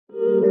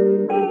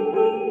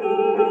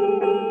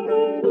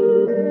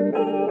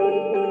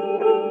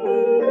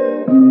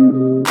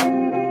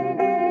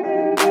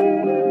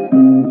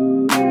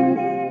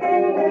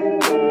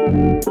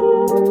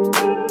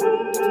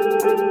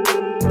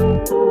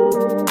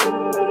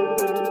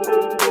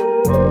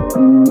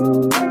Welcome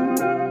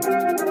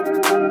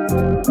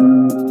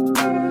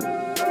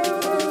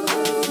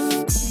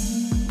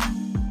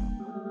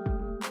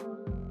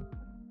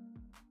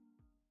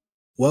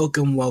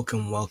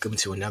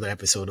to another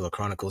episode of the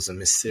Chronicles of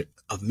Mr.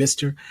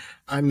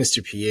 I'm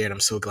Mr. Pierre, and I'm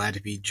so glad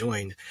to be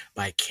joined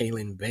by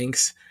Kaelyn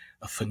Banks,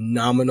 a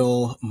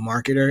phenomenal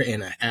marketer.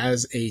 And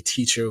as a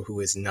teacher who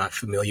is not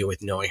familiar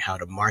with knowing how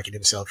to market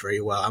himself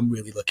very well, I'm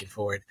really looking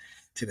forward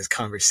to this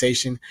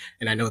conversation.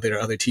 And I know there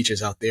are other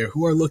teachers out there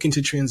who are looking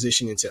to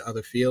transition into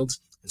other fields.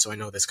 And so I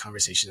know this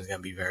conversation is going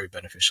to be very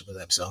beneficial to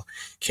them. So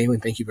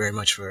Kaelyn, thank you very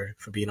much for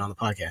being on the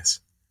podcast.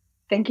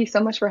 Thank you so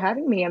much for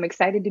having me. I'm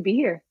excited to be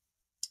here.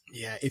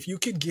 Yeah, if you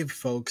could give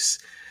folks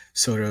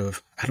sort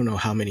of, I don't know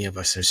how many of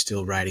us are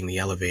still riding the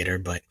elevator,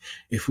 but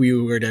if we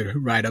were to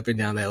ride up and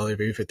down the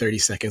elevator for 30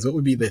 seconds, what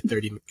would be the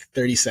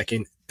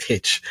 30-second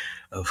pitch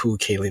of who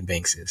Kaelyn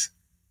Banks is?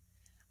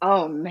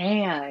 Oh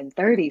man,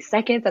 30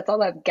 seconds. That's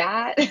all I've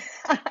got.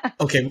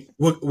 Okay,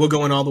 we're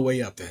going all the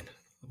way up then.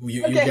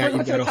 You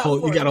got a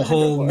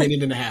whole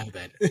minute and a half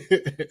then.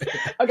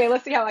 Okay,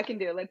 let's see how I can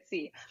do. Let's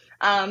see.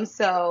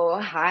 So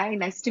hi,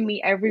 nice to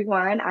meet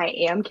everyone.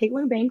 I am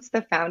Kaelyn Banks,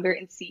 the founder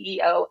and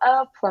CEO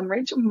of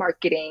Plumridge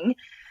Marketing.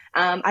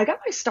 I got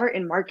my start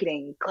in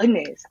marketing.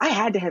 Goodness, I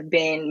had to have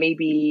been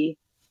maybe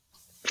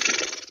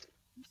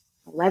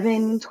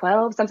 11,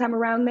 12, sometime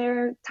around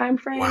there time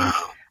frame.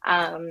 Wow.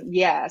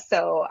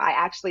 So I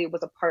actually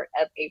was a part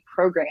of a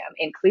program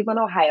in Cleveland,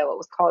 Ohio. It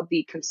was called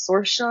the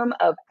Consortium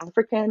of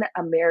African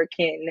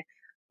American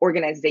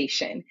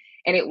Organization.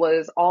 And it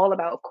was all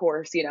about, of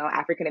course,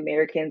 African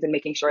Americans and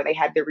making sure they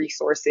had the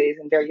resources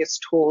and various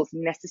tools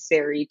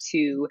necessary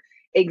to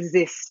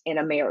exist in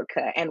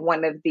America. And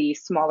one of the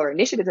smaller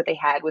initiatives that they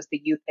had was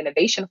the Youth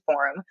Innovation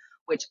Forum,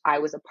 which I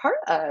was a part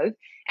of.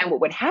 And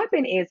what would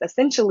happen is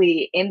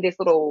essentially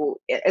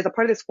as a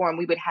part of this forum,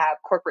 we would have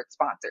corporate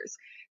sponsors.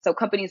 So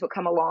companies would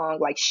come along,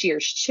 like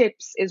Shear's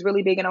Chips is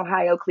really big in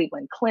Ohio.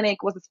 Cleveland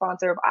Clinic was a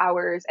sponsor of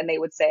ours. And they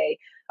would say,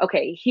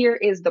 okay, here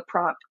is the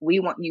prompt. We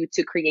want you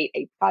to create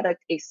a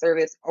product, a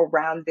service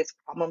around this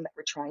problem that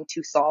we're trying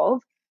to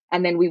solve.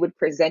 And then we would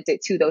present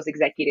it to those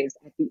executives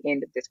at the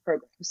end of this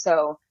program.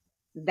 So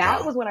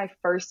that was when I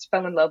first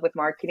fell in love with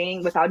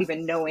marketing without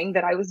even knowing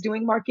that I was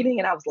doing marketing.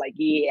 And I was like,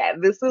 yeah,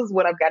 this is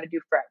what I've got to do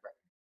forever.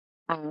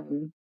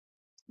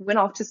 Went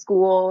off to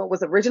school,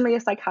 was originally a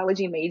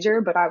psychology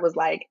major, but I was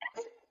like,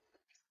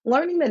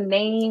 learning the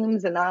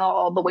names and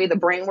all the way the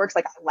brain works,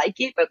 like I like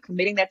it, but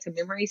committing that to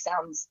memory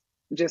sounds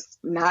just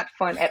not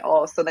fun at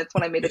all. So that's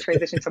when I made the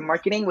transition to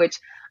marketing, which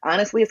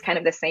honestly is kind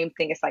of the same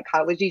thing as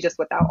psychology, just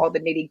without all the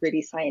nitty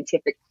gritty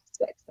scientific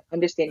aspects,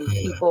 understanding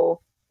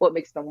people, what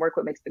makes them work,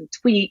 what makes them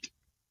tweak.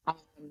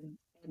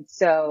 And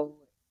so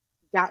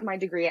got my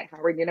degree at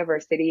Howard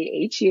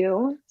University,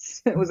 HU.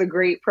 It was a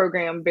great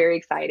program, very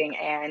exciting.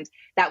 And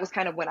that was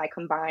kind of when I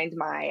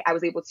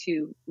was able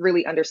to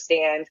really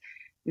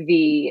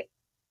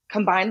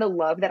combine the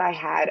love that I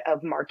had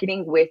of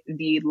marketing with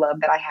the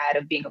love that I had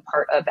of being a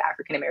part of the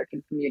African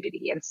American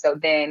community. And so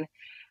then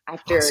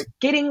after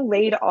getting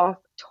laid off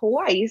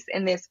twice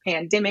in this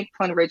pandemic,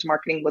 Plumridge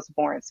Marketing was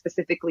born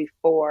specifically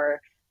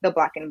for the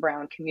Black and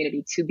Brown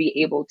community to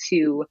be able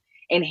to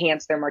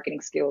enhance their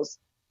marketing skills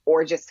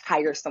or just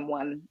hire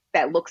someone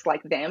that looks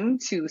like them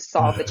to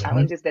solve the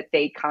challenges that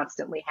they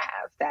constantly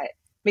have that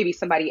maybe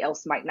somebody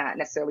else might not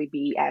necessarily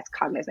be as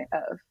cognizant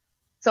of.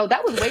 So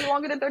that was way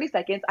longer than 30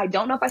 seconds. I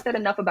don't know if I said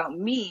enough about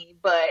me,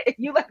 but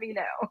you let me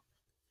know.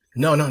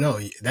 No.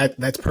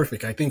 That's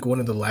perfect. I think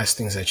one of the last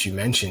things that you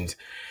mentioned,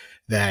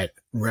 that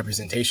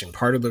representation,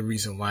 part of the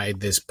reason why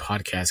this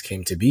podcast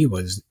came to be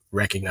was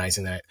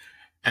recognizing that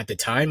at the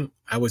time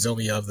I was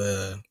only of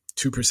the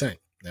 2%.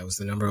 That was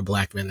the number of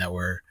Black men that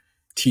were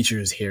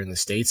teachers here in the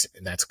States.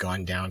 And that's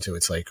gone down to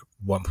it's like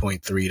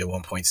 1.3 to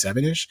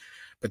 1.7-ish.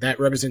 But that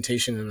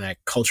representation and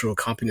that cultural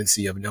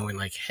competency of knowing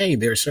like, hey,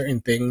 there are certain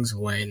things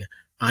when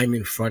I'm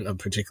in front of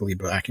particularly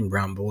Black and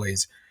brown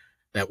boys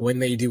that when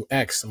they do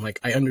X, I'm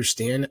like, I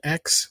understand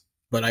X,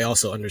 but I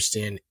also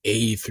understand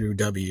A through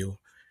W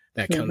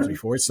that comes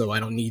before it. So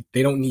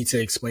they don't need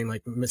to explain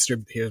like,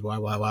 Mr. Here's why.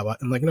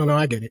 I'm like, no,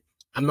 I get it.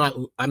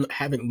 I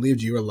haven't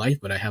lived your life,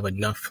 but I have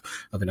enough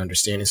of an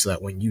understanding so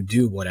that when you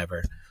do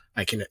whatever,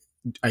 I get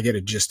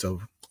a gist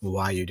of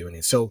why you're doing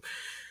it. So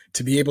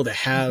to be able to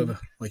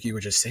have, like you were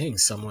just saying,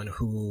 someone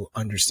who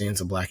understands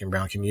the Black and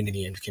brown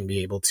community and can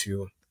be able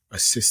to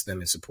assist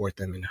them and support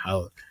them in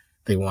how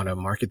they want to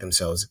market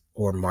themselves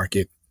or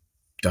market ...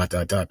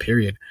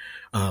 period.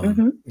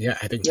 Yeah,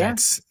 I think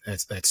that's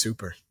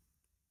super.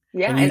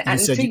 Yeah. And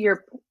to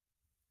your,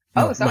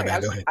 sorry.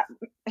 Go ahead.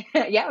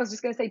 I was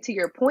just going to say to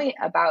your point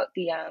about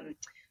the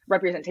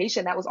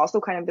representation, that was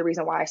also kind of the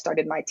reason why I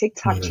started my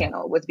TikTok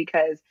channel, was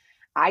because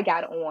I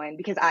got on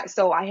because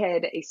I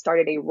had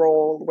started a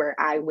role where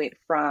I went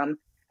from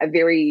a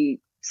very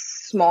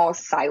small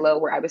silo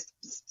where I was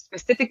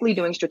specifically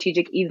doing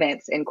strategic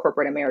events in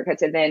corporate America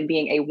to then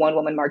being a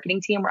one-woman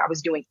marketing team where I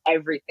was doing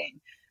everything.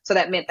 So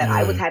that meant that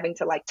I was having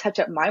to like touch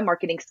up my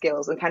marketing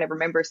skills and kind of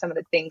remember some of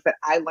the things that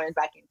I learned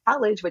back in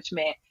college, which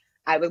meant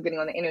I was getting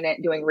on the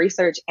internet doing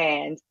research,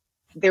 and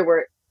there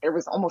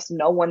was almost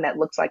no one that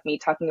looked like me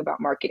talking about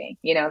marketing.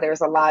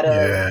 There's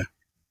Yeah.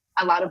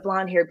 a lot of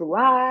blonde hair, blue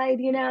eyed,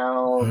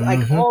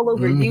 like Hmm. all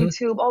over Hmm.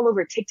 YouTube, all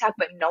over TikTok,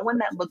 but no one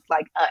that looked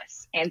like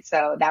us. And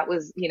so that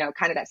was,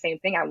 kind of that same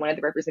thing. I wanted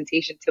the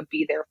representation to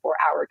be there for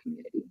our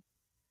community.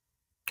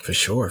 For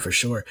sure, for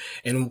sure.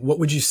 And what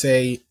would you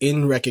say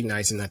in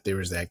recognizing that there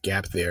was that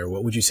gap there?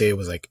 What would you say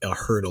was like a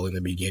hurdle in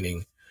the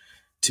beginning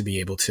to be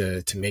able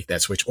to make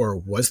that switch, or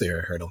was there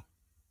a hurdle?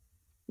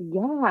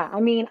 Yeah,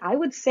 I mean, I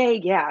would say,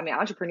 yeah, I mean,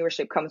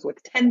 entrepreneurship comes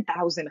with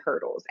 10,000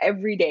 hurdles.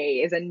 Every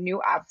day is a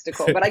new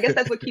obstacle, but I guess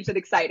that's what keeps it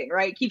exciting,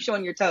 right? Keep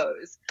showing your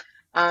toes.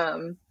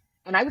 Um,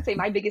 and I would say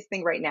my biggest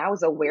thing right now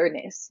is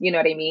awareness. You know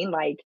what I mean?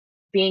 Like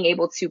being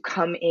able to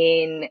come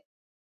in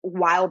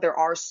while there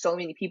are so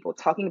many people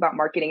talking about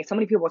marketing, so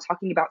many people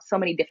talking about so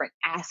many different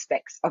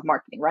aspects of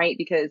marketing, right?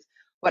 Because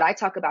what I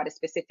talk about is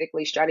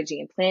specifically strategy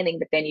and planning,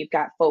 but then you've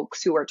got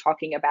folks who are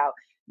talking about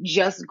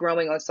just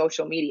growing on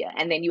social media.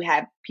 And then you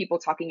have people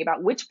talking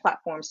about which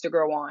platforms to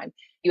grow on.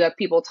 You have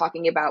people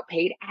talking about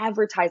paid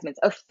advertisements,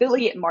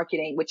 affiliate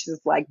marketing, which is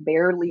like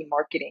barely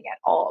marketing at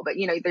all. But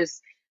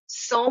there's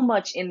so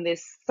much in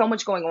this, so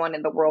much going on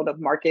in the world of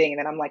marketing. And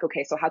then I'm like,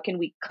 okay, so how can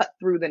we cut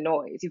through the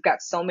noise? You've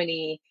got so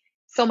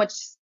much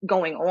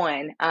going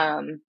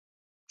on.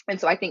 And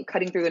so I think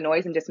cutting through the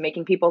noise and just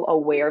making people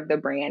aware of the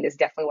brand is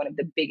definitely one of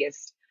the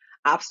biggest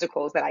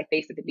obstacles that I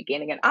faced at the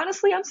beginning. And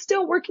honestly, I'm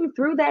still working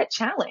through that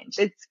challenge.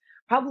 It's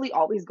probably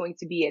always going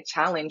to be a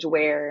challenge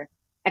where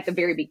at the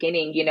very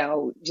beginning,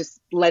 just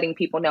letting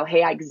people know,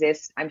 hey, I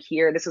exist, I'm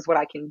here, this is what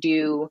I can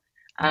do,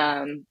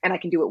 and I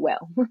can do it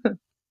well.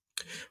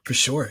 For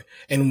sure.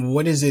 And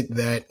what is it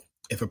that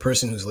if a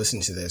person who's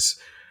listening to this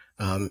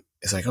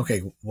is like,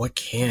 okay, what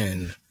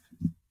can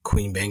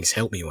Queen Banks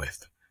help me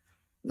with?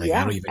 Like,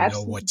 I don't Yeah, even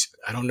know what,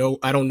 absolutely.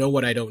 I don't know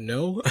what I don't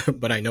know,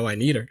 but I know I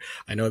need her.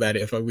 I know that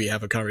if we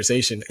have a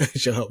conversation,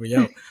 she'll help me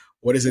out.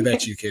 What is it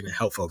that you can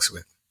help folks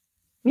with?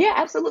 Yeah,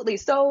 absolutely.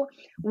 So,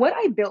 what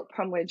I built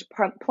Plum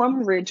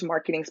Ridge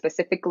Marketing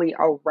specifically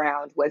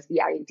around was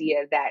the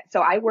idea that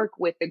I work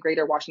with the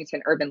Greater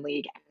Washington Urban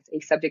League as a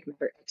subject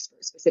matter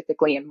expert,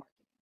 specifically in marketing.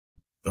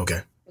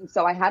 Okay. And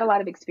so I had a lot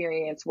of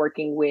experience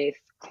working with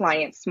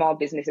clients, small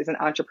businesses, and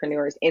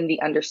entrepreneurs in the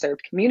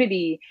underserved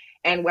community.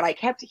 And what I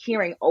kept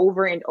hearing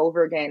over and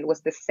over again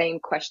was the same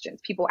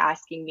questions. People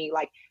asking me,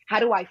 like, how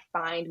do I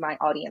find my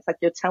audience? Like,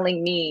 you're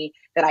telling me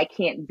that I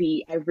can't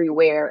be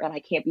everywhere and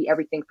I can't be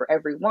everything for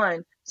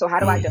everyone. So, how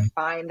do I Hmm.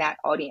 define that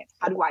audience?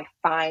 How do I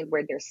find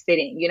where they're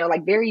sitting?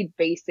 Like very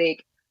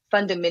basic,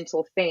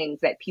 fundamental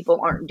things that people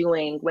aren't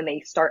doing when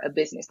they start a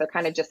business. They're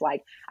kind of just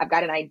like, I've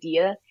got an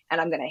idea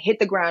and I'm going to hit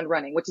the ground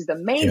running, which is Yep.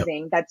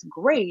 amazing. That's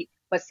great.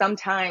 But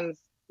sometimes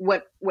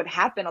what would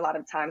happen a lot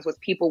of times was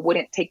people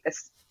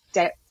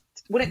step,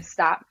 wouldn't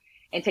stop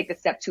and take the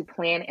step to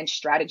plan and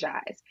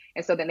strategize.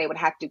 And so then they would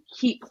have to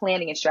keep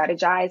planning and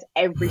strategize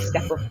every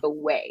step of Hmm. the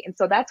way. And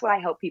so that's what I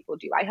help people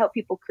do. I help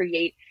people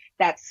create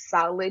that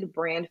solid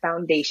brand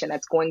foundation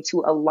that's going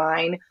to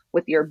align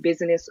with your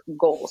business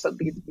goals. So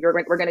we're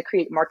going to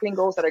create marketing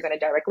goals that are going to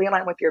directly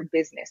align with your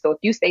business. So if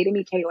you say to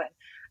me, Kaelyn,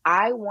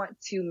 I want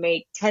to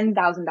make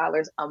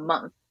 $10,000 a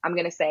month, I'm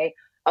going to say,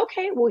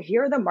 okay, well,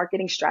 here are the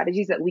marketing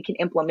strategies that we can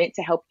implement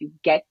to help you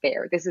get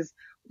there. This is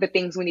the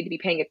things we need to be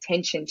paying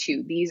attention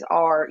to. These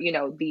are,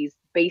 these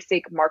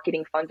basic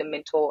marketing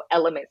fundamental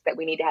elements that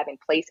we need to have in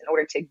place in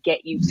order to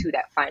get you to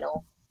that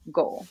final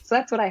goal. So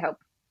that's what I help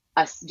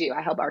us do.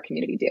 I help our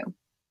community do.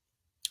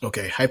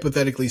 Okay.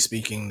 Hypothetically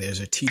speaking, there's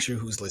a teacher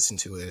who's listened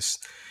to this.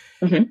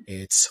 Mm-hmm.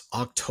 It's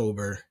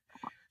October.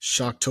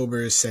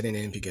 Shocktober is setting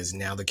in because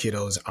now the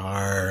kiddos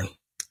are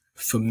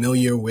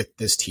familiar with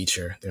this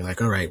teacher. They're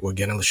like, all right, we're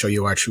going to show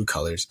you our true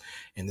colors.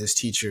 And this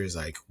teacher is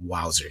like,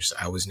 wowzers,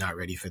 I was not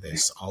ready for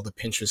this. All the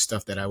Pinterest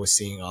stuff that I was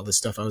seeing, all the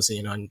stuff I was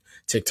seeing on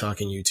TikTok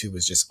and YouTube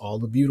was just all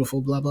the beautiful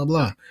blah, blah,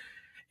 blah.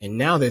 And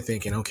now they're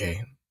thinking,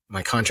 okay,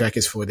 my contract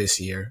is for this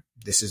year.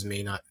 This is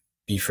may not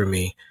be for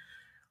me.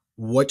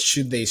 What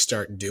should they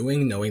start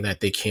doing knowing that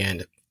they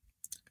can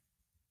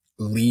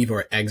leave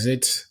or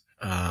exit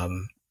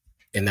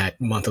in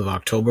that month of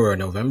October or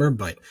November,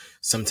 but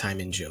sometime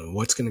in June?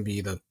 What's going to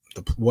be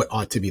what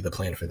ought to be the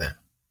plan for that?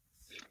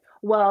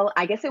 Well,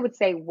 I guess it would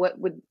say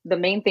the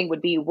main thing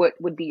would be what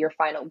would be your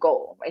final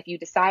goal? If you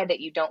decide that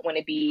you don't want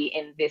to be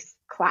in this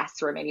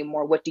classroom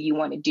anymore, what do you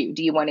want to do?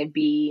 Do you want to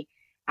be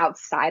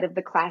outside of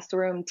the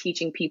classroom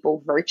teaching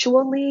people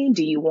virtually?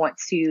 Do you want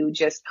to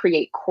just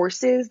create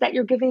courses that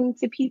you're giving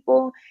to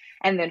people?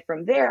 And then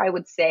from there, I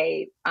would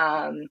say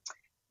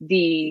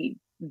the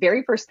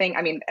very first thing,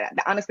 I mean,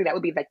 honestly, that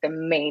would be like the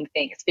main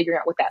thing is figuring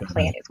out what that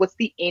plan is. What's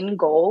the end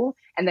goal?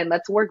 And then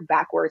let's work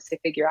backwards to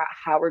figure out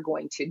how we're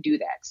going to do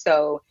that.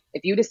 So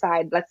if you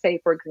decide, let's say,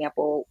 for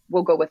example,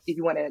 we'll go with if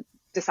you want to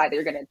decide that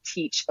you're going to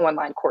teach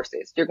online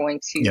courses, you're going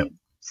Yep. to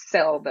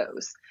sell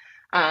those.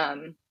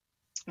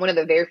 One of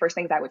the very first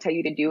things I would tell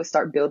you to do is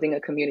start building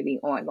a community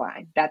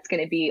online. That's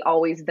going to be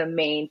always the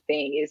main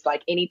thing is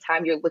like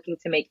anytime you're looking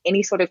to make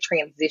any sort of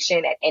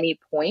transition at any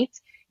point,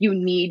 you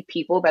need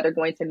people that are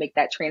going to make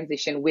that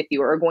transition with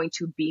you or are going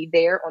to be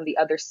there on the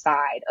other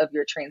side of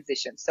your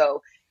transition.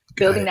 So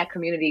Got building it. that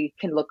community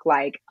can look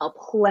like a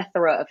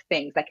plethora of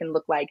things. That can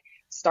look like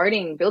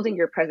building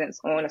your presence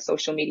on a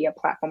social media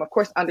platform. Of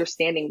course,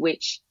 understanding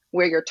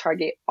where your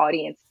target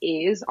audience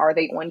is. Are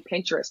they on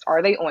Pinterest?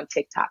 Are they on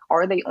TikTok?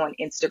 Are they on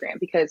Instagram?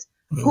 Because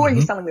who are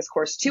you Hmm. selling this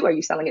course to? Are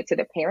you selling it to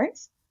the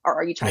parents or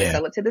are you trying to Yeah.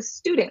 sell it to the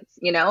students?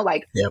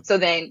 Like, Yep. so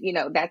then,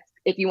 that's,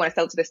 if you want to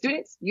sell it to the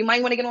students, you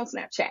might want to get on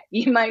Snapchat.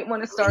 You might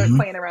want to start Hmm.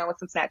 playing around with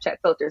some Snapchat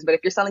filters. But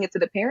if you're selling it to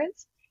the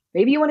parents,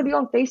 maybe you want to be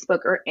on Facebook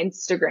or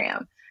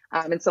Instagram.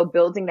 And so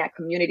building that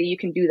community, you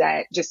can do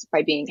that just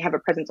by have a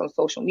presence on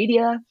social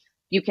media.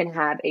 You can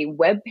have a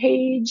web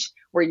page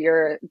where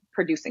you're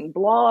producing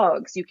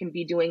blogs. You can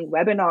be doing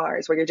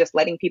webinars where you're just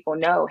letting people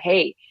know,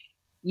 hey,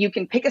 you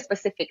can pick a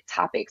specific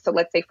topic. So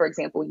let's say, for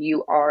example,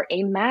 you are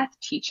a math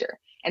teacher.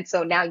 And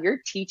so now you're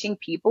teaching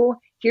people,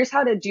 here's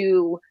how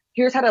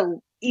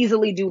to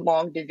easily do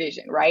long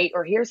division, right?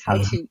 Or here's how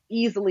Hmm. to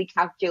easily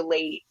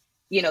calculate,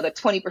 the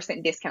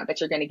 20% discount that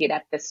you're going to get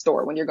at the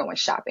store when you're going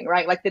shopping,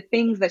 right? Like the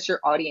things that your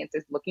audience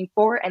is looking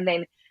for. And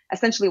then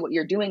essentially what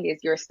you're doing is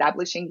you're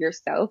establishing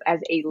yourself as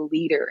a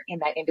leader in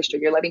that industry.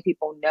 You're letting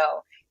people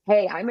know,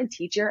 hey, I'm a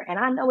teacher and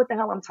I know what the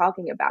hell I'm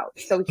talking about.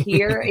 So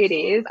here it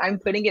is. I'm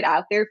putting it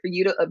out there for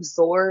you to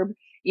absorb,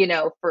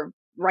 for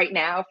right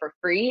now for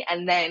free.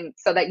 And then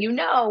so that,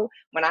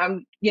 when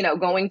I'm,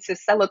 going to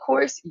sell a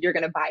course, you're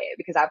going to buy it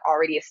because I've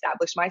already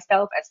established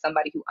myself as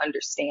somebody who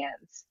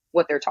understands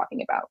what they're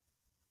talking about.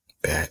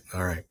 Bet.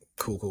 All right.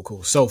 Cool, cool,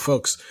 cool. So,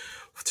 folks,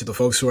 to the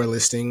folks who are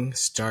listening,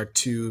 start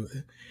to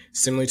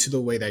similar to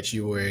the way that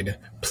you would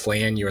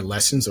plan your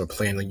lessons or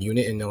plan a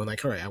unit and knowing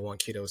like, all right, I want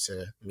kiddos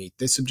to meet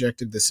this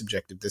objective, this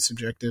objective, this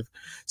objective.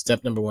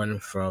 Step number one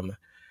from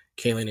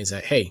Kaelyn is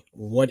that, hey,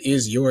 what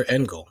is your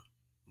end goal?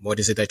 What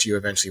is it that you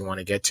eventually want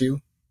to get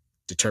to?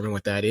 Determine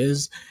what that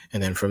is.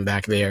 And then from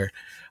back there,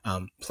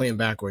 plan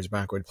backward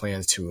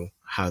plans to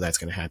how that's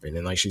going to happen.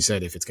 And like she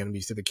said, if it's going to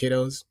be to the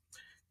kiddos,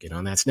 get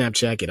on that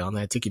Snapchat, get on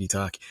that tickety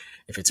talk.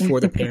 If it's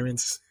for the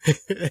parents,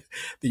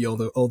 the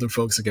older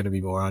folks are going to be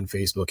more on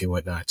Facebook and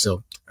whatnot.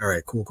 So, all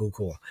right, cool, cool,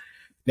 cool.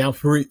 Now,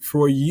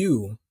 for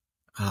you,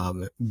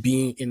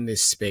 being in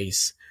this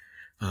space,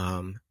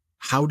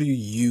 how do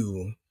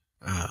you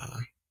uh,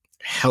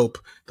 help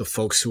the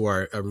folks who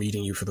are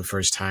meeting you for the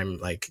first time,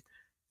 like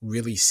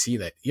really see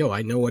that, yo,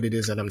 I know what it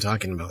is that I'm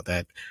talking about.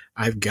 That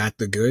I've got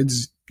the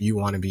goods. You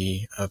want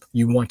to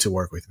you want to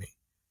work with me.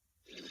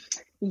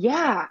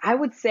 Yeah, I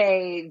would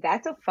say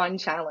that's a fun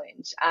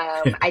challenge.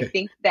 But I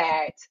think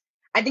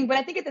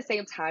at the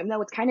same time,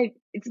 though,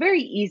 it's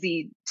very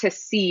easy to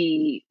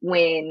see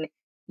when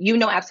you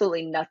know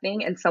absolutely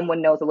nothing and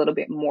someone knows a little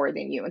bit more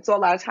than you. And so a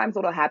lot of times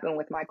what'll happen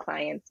with my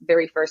clients,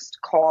 very first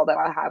call that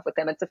I'll have with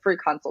them, it's a free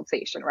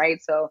consultation, right?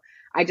 So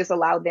I just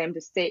allow them to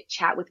sit,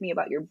 chat with me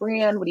about your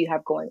brand. What do you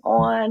have going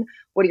on?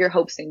 What are your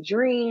hopes and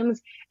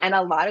dreams? And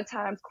a lot of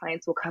times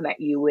clients will come at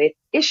you with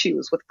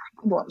issues, with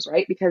problems,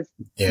 right? Because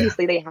Yeah.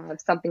 obviously they have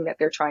something that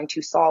they're trying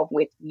to solve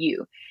with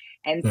you.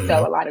 And Hmm.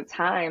 so a lot of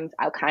times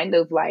I'll kind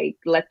of like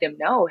let them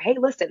know, hey,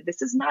 listen,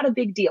 this is not a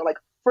big deal. Like,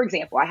 for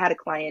example, I had a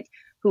client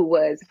who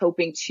was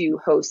hoping to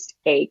host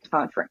a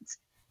conference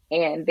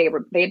and they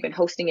had been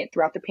hosting it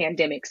throughout the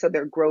pandemic. So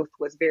their growth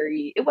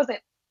it wasn't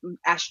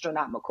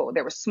astronomical.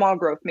 There was small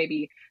growth,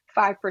 maybe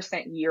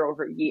 5% year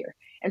over year.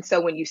 And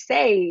so when you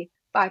say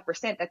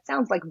 5%, that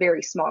sounds like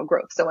very small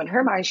growth. So in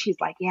her mind, she's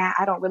like, yeah,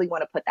 I don't really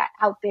want to put that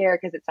out there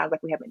because it sounds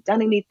like we haven't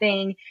done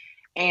anything.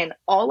 And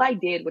all I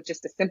did was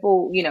just a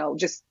simple,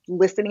 just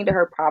listening to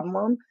her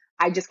problem.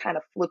 I just kind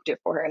of flipped it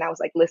for her. And I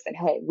was like, listen,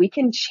 hey, we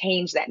can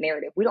change that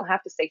narrative. We don't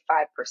have to say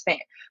 5%,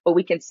 but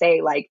we can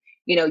say like,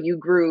 you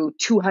grew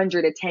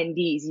 200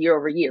 attendees year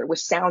over year,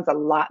 which sounds a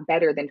lot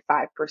better than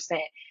 5%.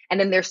 And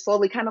then they're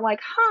slowly kind of like,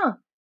 huh,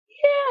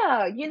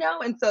 yeah,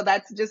 and so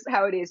that's just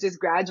how it is, just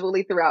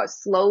gradually throughout,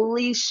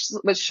 slowly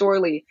but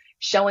surely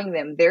showing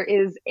them there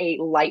is a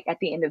light at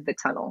the end of the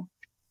tunnel.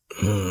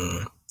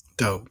 Mm,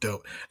 dope,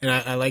 dope. And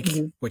I like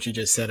Mhm. what you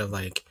just said of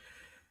like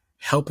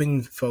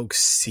helping folks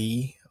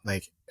see,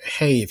 like,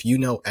 hey, if you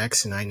know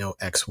X and I know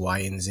X, Y,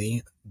 and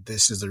Z,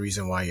 this is the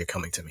reason why you're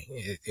coming to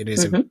me. It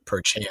isn't Mhm.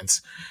 per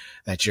chance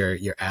that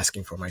you're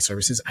asking for my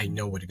services. I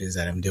know what it is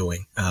that I'm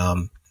doing.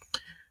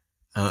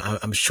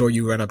 I'm sure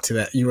you run up to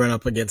that. You run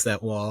up against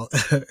that wall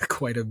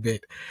quite a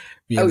bit,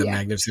 being Oh the yeah.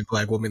 magnificent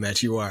black woman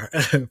that you are.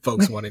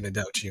 Folks wanting to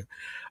doubt you.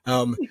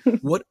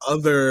 What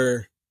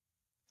other,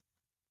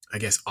 I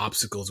guess,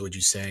 obstacles would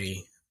you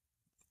say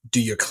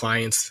do your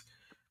clients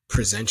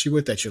present you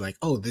with that you're like,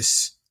 oh,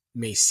 this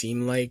may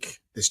seem like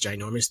this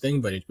ginormous thing,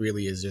 but it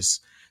really is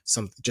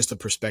just a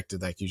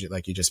perspective like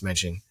you just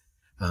mentioned,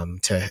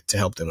 to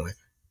help them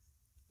with.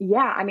 Yeah,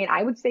 I mean,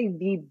 I would say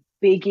the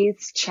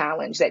biggest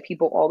challenge that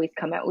people always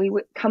come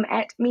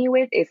at me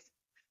with is,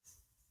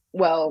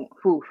 well,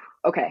 whew,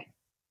 okay.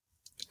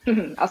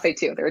 I'll say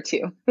two. There are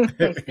two.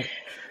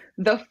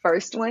 The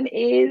first one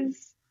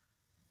is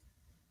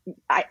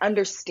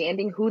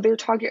understanding who their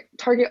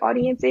target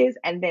audience is,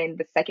 and then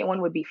the second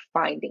one would be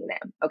finding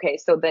them. Okay,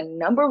 so the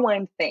number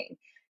one thing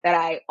that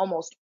I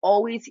almost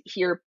always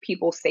hear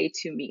people say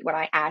to me when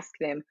I ask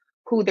them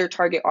who their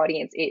target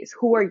audience is,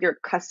 who are your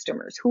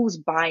customers, who's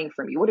buying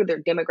from you, what are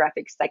their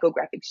demographics,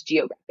 psychographics,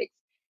 geographics?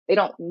 They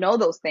don't know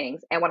those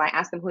things. And when I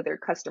ask them who their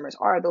customers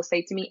are, they'll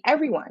say to me,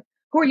 everyone.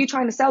 Who are you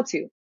trying to sell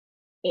to?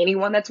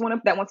 Anyone that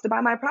wants to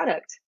buy my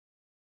product.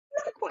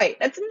 Not quite.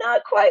 That's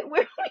not quite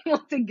where we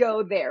want to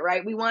go there,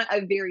 right? We want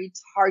a very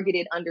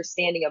targeted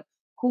understanding of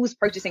who's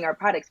purchasing our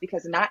products,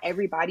 because not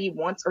everybody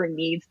wants or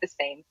needs the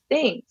same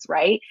things,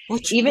 right?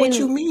 What you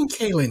Even mean,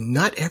 Kaelyn?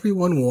 Not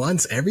everyone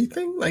wants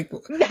everything. Like,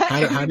 not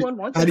everyone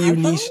wants how an do you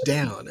iPhone. niche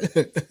down?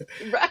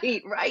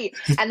 Right, right.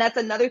 And that's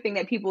another thing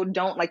that people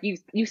don't like.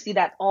 You see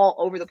that all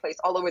over the place,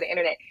 all over the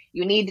internet.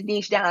 You need to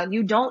niche down.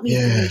 You don't need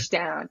to Yeah. niche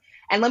down.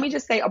 And let me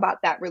just say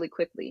about that really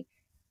quickly.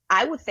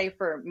 I would say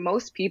for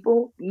most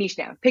people, niche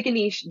down. Pick a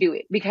niche, do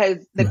it. Because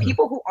the Mhm.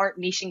 people who aren't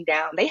niching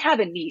down, they have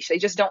a niche. They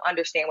just don't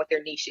understand what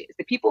their niche is.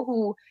 The people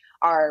who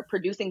are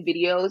producing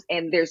videos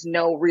and there's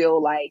no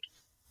real like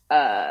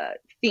uh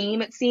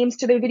theme, it seems,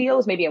 to their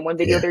videos. Maybe in one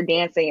video Yeah. they're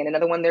dancing, and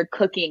another one they're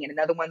cooking, and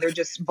another one they're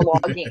just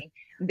vlogging.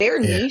 Their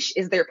Yeah. niche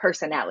is their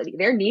personality.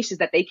 Their niche is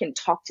that they can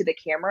talk to the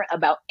camera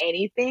about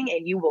anything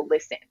and you will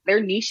listen. Their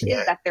niche is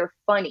Yeah. that they're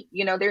funny.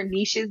 Their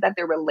niche is that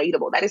they're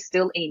relatable. That is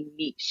still a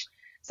niche.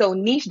 So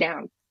niche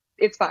down.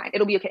 It's fine.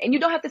 It'll be okay. And you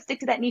don't have to stick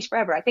to that niche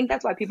forever. I think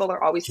that's why people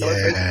are always so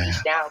afraid to Yeah.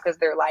 niche down, because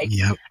they're like,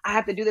 Yep. I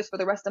have to do this for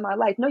the rest of my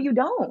life. No, you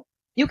don't.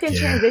 You can Yeah.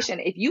 transition.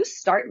 If you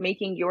start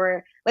making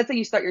let's say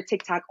you start your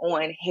TikTok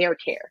on hair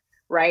care,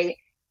 right?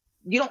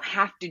 You don't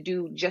have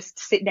to just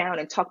sit down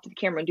and talk to the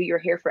camera and do your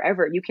hair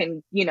forever. You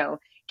can,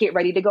 get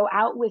ready to go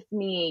out with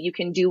me. You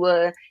can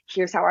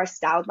here's how I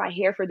styled my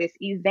hair for this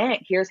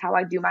event. Here's how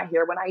I do my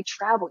hair when I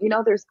travel.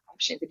 There's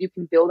options if you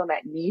can build on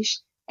that niche.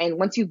 And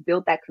once you've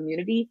built that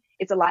community,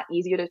 it's a lot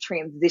easier to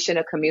transition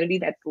a community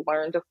that's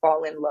learned to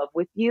fall in love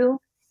with you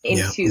Yep.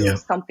 into Yep.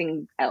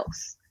 something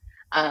else.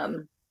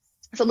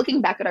 So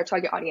looking back at our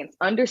target audience,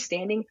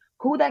 understanding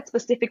who that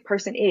specific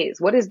person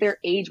is, what is their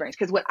age range?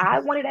 Because what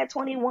I wanted at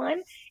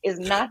 21 is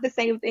not the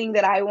same thing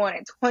that I want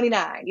at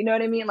 29. You know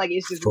what I mean? Like,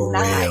 it's just For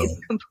not, real. it's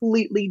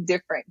completely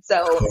different.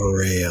 So, For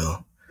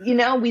real.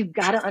 we've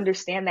got to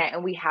understand that,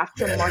 and we have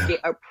to Yeah. market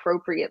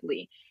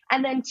appropriately.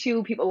 And then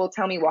two, people will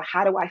tell me, well,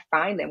 how do I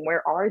find them?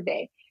 Where are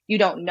they? You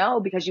don't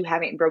know because you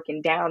haven't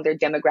broken down their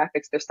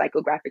demographics, their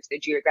psychographics, their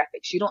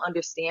geographics. You don't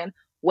understand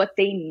what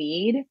they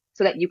need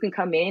so that you can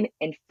come in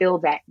and fill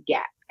that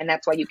gap. And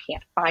that's why you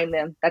can't find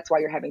them. That's why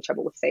you're having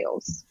trouble with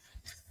sales.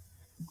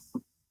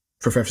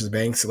 Professor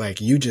Banks, like,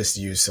 you just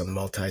use some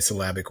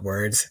multisyllabic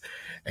words,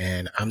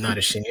 and I'm not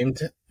ashamed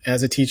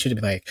as a teacher to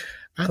be like,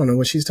 I don't know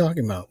what she's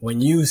talking about.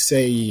 When you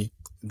say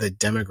the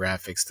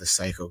demographics, the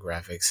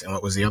psychographics, and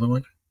what was the other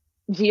one?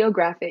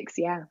 Geographics,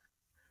 yeah.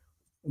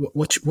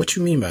 What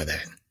you mean by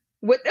that?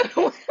 What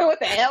what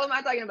the hell am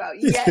I talking about?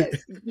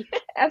 Yes, yeah,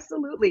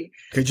 absolutely.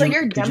 Could So you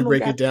your could you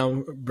break it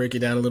demographic.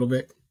 down a little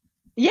bit?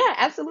 Yeah,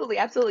 absolutely,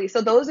 absolutely.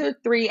 So those are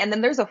three, and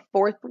then there's a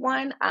fourth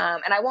one.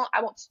 And I won't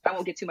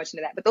get too much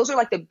into that. But those are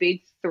like the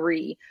big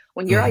three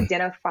when you're Mhm.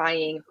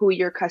 identifying who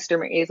your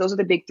customer is. Those are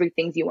the big three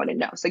things you want to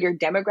know. So your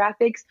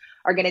demographics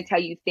are going to tell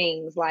you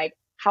things like,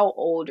 how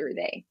old are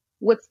they?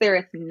 What's their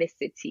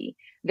ethnicity?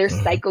 Their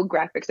Mhm.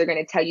 psychographics are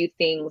going to tell you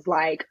things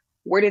like,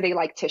 where do they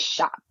like to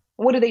shop?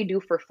 What do they do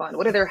for fun?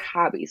 What are their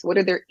hobbies? What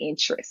are their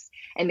interests?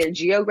 And their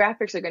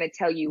geographics are going to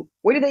tell you,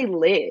 where do they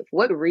live?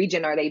 What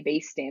region are they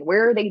based in?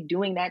 Where are they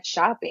doing that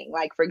shopping?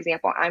 Like, for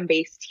example, I'm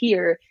based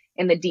here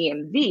in the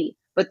DMV,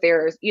 but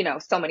there's,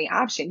 so many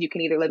options. You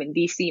can either live in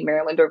DC,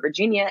 Maryland, or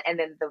Virginia, and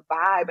then the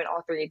vibe in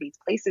all three of these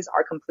places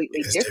are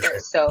completely It's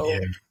different. different.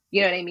 Yeah. So,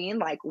 you know what I mean?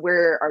 Like,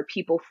 where are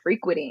people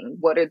frequenting?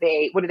 What are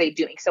they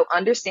doing? So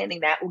understanding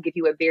that will give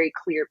you a very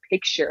clear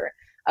picture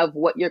of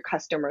what your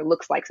customer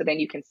looks like. So then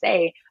you can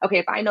say, okay,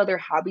 if I know their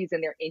hobbies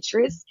and their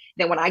interests,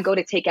 then when I go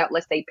to take out,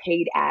 let's say,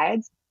 paid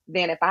ads,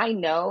 then if I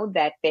know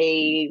that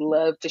they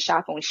love to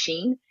shop on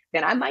Shein,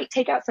 then I might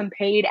take out some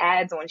paid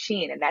ads on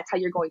Shein. And that's how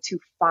you're going to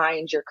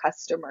find your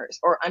customers.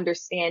 Or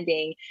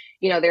understanding,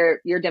 your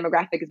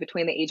demographic is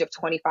between the age of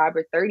 25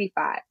 or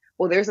 35.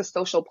 Well, there's a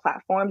social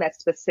platform that's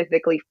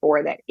specifically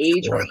for that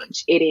age For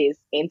range. It is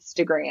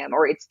Instagram,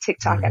 or it's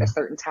TikTok at a Mhm.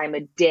 certain time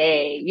of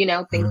day,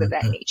 things of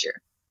that Mhm.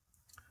 nature.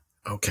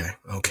 Okay.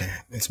 Okay.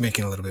 It's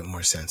making a little bit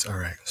more sense. All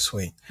right.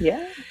 Sweet.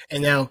 Yeah.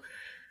 And now,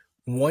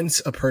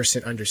 once a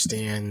person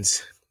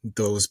understands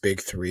those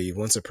big three,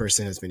 once a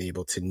person has been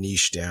able to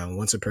niche down,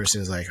 once a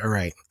person is like, all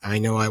right, I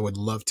know I would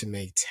love to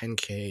make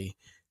 10K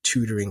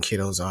tutoring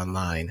kiddos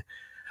online,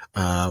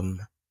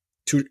 um,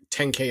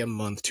 10K a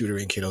month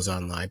tutoring kiddos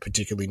online,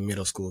 particularly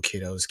middle school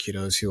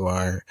kiddos who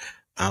are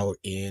out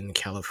in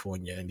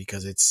California. And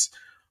because it's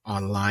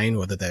online,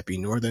 whether that be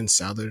northern,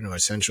 southern, or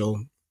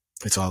central,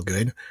 it's all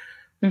good.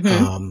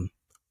 Mm-hmm.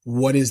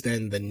 What is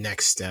then the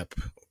next step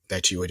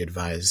that you would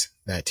advise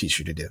that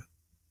teacher to do?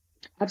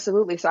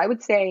 Absolutely. So I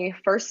would say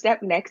first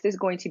step next is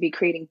going to be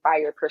creating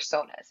buyer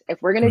personas. If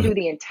we're going to Mm, do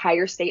the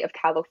entire state of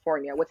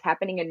California, what's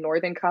happening in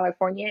Northern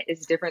California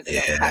is different than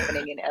what's yeah.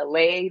 happening in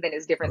LA, then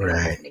is different than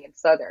what's Right. happening in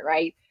Southern,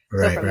 right?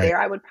 So Right. from Right. there,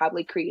 I would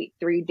probably create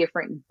three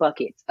different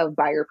buckets of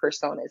buyer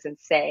personas and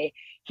say,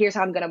 here's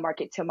how I'm going to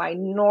market to my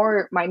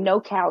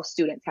no-cal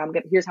students.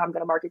 Here's how I'm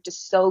going to market to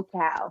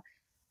SoCal.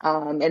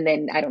 And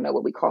then I don't know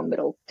what we call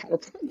middle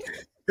California,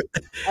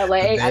 The LA.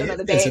 I don't Bay? know,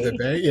 the Is it the Bay,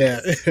 Bay? Yeah.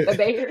 the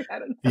Bay Area. I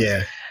don't know.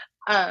 Yeah.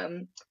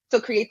 So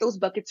create those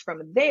buckets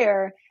from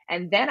there.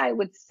 And then I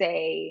would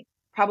say,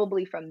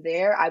 probably from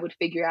there, I would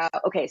figure out,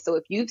 okay, so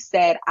if you've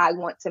said, I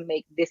want to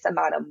make this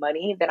amount of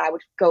money, then I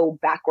would go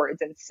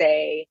backwards and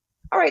say,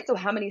 all right, so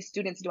how many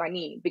students do I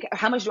need? Because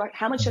how much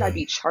should I Mm,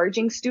 be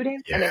charging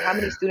students? And then how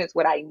many yeah. students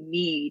would I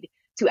need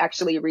to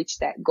actually reach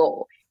that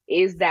goal?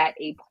 Is that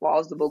a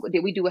plausible?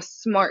 Did we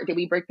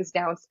break this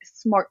down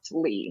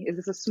smartly? Is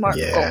this a smart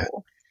Yeah.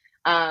 goal?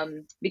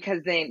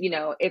 Because then,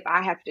 if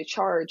I have to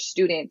charge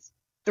students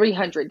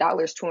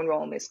 $300 to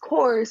enroll in this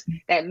course,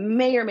 that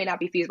may or may not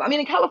be feasible. I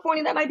mean, in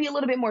California, that might be a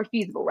little bit more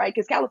feasible, right?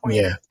 Because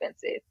California is Yeah.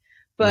 expensive.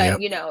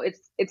 But Yep.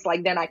 it's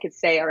like then I could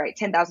say, all right,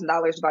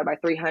 $10,000 divided by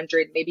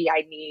 300. Maybe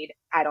I need,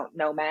 I don't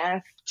know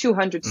math,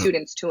 200 Mm,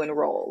 students to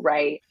enroll,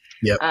 right?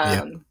 yep.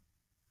 Yep. Um,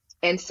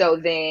 and so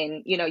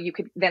then,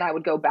 then I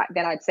would go back,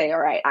 then I'd say,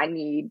 all right, I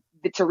need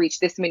to reach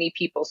this many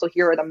people. So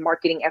here are the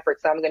marketing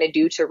efforts that I'm going to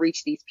do to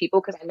reach these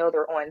people. Cause I know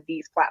they're on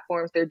these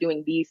platforms. They're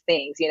doing these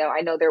things.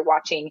 I know they're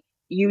watching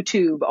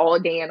YouTube all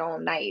day and all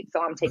night.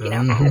 So I'm taking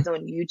out Hmm. ads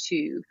on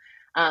YouTube.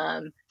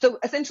 So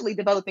essentially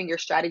developing your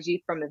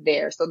strategy from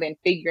there. So then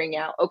figuring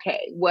out,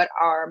 okay, what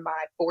are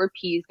my 4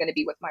 P's going to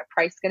be? What's my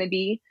price going to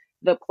be?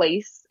 The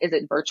place, is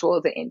it virtual?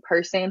 Is it in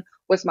person?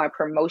 What's my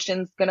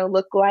promotions going to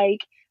look like?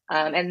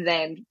 And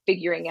then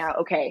figuring out,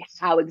 okay,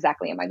 how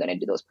exactly am I going to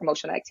do those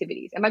promotional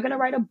activities? Am I going to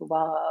write a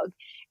blog?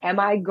 Am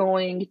I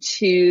going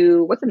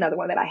to, what's another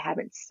one that I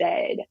haven't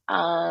said?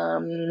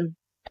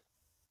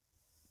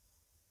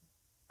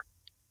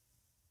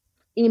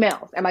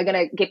 Emails. Am I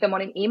going to get them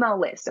on an email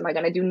list? Am I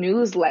going to do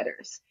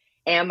newsletters?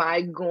 Am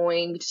I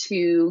going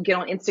to get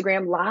on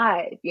Instagram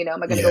live?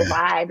 Am I going to go Yeah.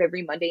 live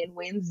every Monday and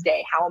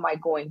Wednesday? How am I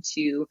going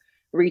to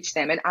reach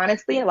them? And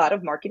honestly, a lot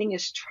of marketing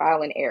is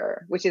trial and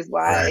error, which is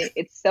Right. why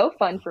it's so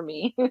fun for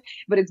me,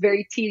 but it's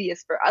very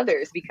tedious for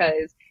others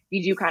because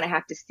you do kind of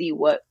have to see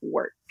what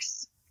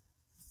works.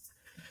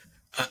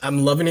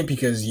 I'm loving it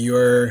because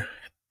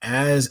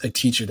as a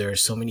teacher, there are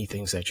so many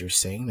things that you're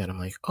saying that I'm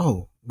like,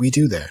 oh, we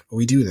do that.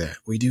 We do that.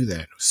 We do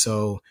that.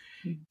 So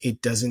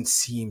it doesn't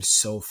seem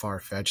so far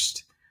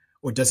fetched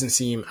or doesn't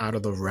seem out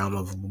of the realm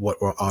of what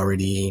we're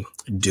already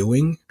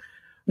doing,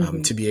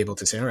 Mm-hmm. to be able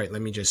to say, all right,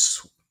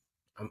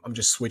 I'm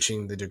just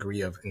switching the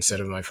degree of, instead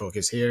of my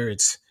focus here,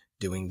 it's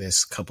doing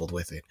this coupled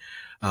with it.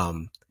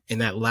 And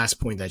that last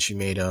point that you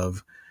made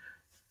of,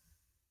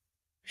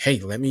 hey,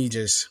 let me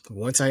just,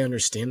 once I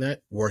understand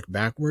that, work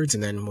backwards.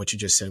 And then what you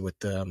just said with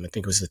the, I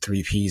think it was the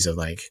 3 P's of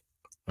like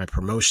my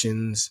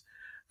promotions,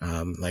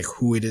 like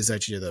who it is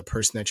that you're, the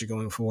person that you're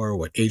going for,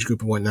 what age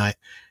group and whatnot.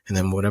 And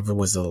then whatever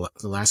was the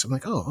last, I'm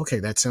like, oh, okay,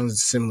 that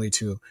sounds similar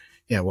to,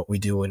 yeah, what we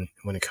do when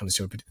it comes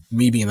to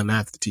me being a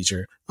math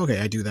teacher. Okay,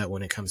 I do that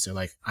when it comes to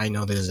like, I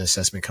know there's an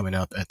assessment coming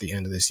up at the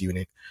end of this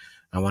unit.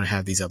 I want to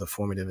have these other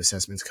formative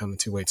assessments come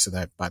to it so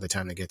that by the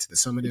time they get to the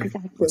summative,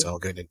 it's Exactly. all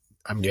good.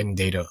 I'm getting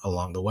data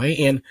along the way.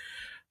 And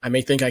I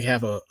may think I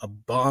have a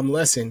bomb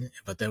lesson,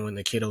 but then when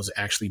the kiddos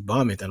actually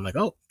bomb it, I'm like,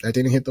 oh, that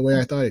didn't hit the way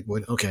I thought it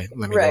would. Okay,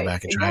 let me go Right.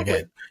 back and try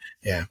again.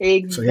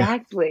 Exactly. Yeah. So yeah,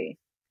 Exactly.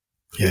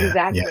 yeah, yeah,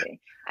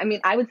 Exactly. I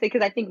mean, I would say,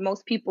 because I think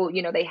most people,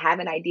 they have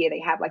an idea, they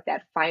have like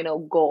that final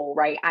goal,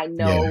 right? I yeah.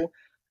 know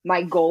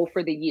my goal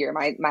for the year,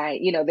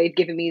 they've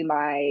given me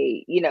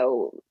my,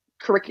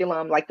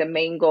 curriculum, like the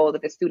main goal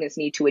that the students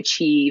need to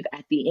achieve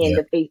at the end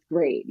Yep. of 8th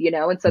grade,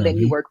 and so then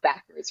you Mm-hmm. work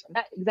backwards from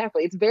that.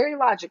 Exactly. It's very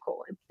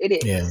logical.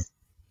 It Yeah. is.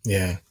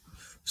 Yeah. Mm-hmm.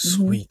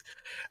 Sweet.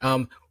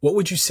 What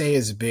would you say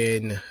has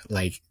been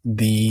like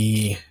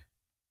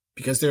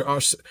because there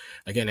are,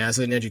 again, as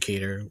an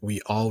educator,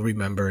 we all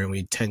remember and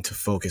we tend to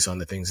focus on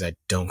the things that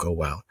don't go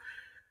well.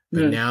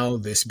 But Mm. now,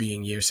 this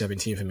being year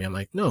 17 for me, I'm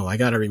like, no, I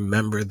got to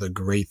remember the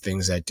great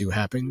things that do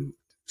happen,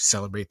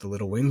 celebrate the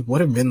little wins.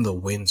 What have been the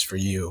wins for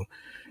you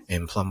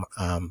in Plum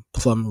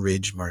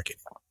Ridge Market?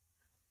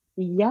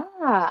 Yeah,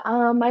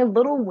 my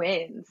little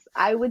wins.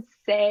 I would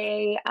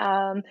say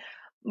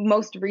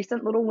most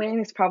recent little win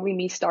is probably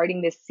me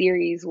starting this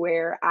series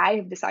where I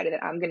have decided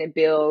that I'm going to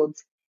build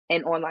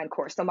an online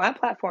course. So my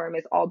platform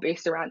is all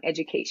based around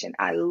education.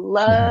 I Mhm.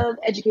 love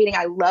educating,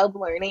 I love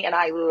learning, and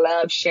I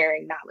love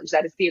sharing knowledge.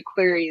 That is the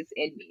Aquarius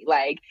in me.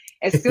 Like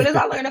as soon as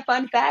I learn a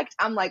fun fact,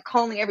 I'm like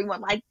calling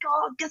everyone like,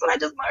 "Oh, guess what I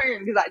just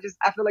learned?" Because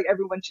I feel like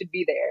everyone should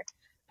be there.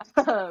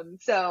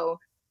 So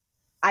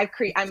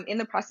I'm in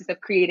the process of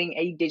creating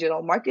a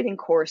digital marketing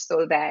course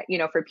so that,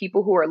 for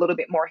people who are a little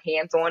bit more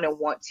hands-on and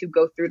want to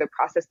go through the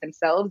process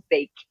themselves,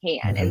 they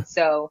can. Mhm. And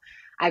so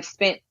I've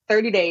spent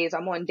 30 days,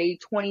 I'm on day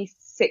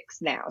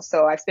 26 now.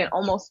 So I've spent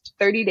almost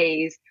 30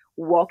 days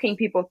walking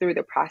people through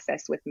the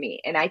process with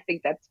me. And I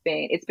think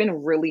it's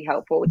been really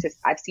helpful.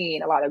 I've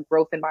seen a lot of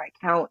growth in my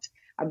account.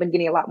 I've been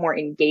getting a lot more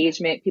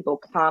engagement, people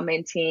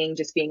commenting,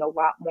 just being a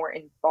lot more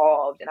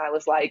involved. And I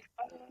was like,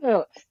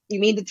 oh, you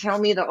mean to tell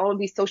me that all of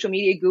these social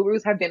media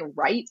gurus have been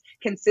right?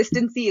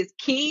 Consistency is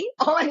key.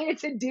 All I needed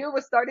to do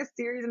was start a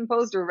series and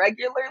post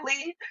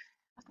regularly.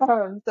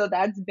 So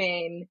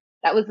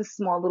that was a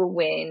small little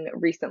win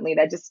recently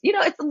that just,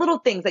 it's the little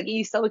things that get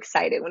you so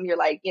excited when you're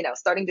like,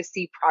 starting to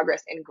see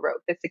progress and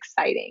growth. It's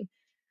exciting.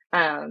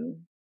 Um,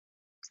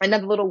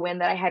 Another little win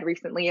that I had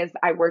recently is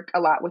I work a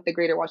lot with the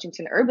Greater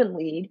Washington Urban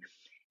League,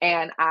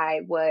 and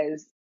I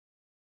was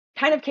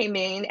kind of came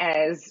in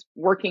as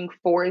working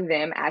for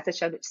them as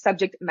a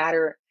subject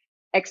matter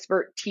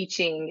expert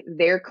teaching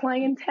their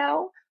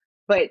clientele.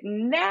 But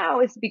now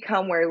it's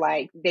become where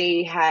like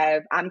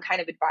I'm kind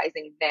of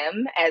advising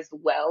them as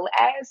well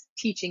as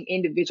teaching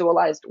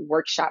individualized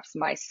workshops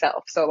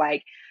myself. So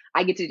like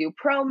I get to do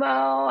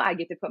promo, I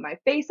get to put my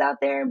face out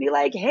there and be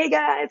like, hey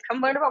guys,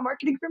 come learn about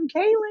marketing from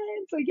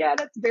Kaelyn. So yeah,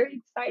 that's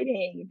very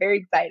exciting, very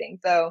exciting.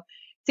 So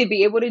to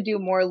be able to do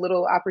more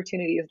little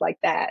opportunities like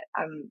that.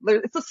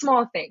 It's the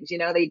small things,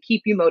 they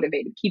keep you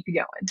motivated, keep you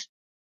going.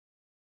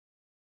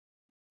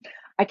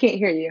 I can't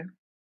hear you.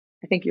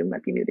 I think you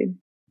might be muted.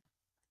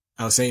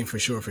 I was saying for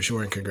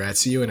sure, and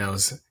congrats to you. And I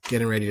was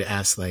getting ready to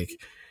ask, like,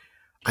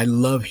 I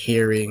love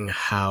hearing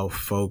how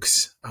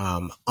folks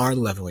are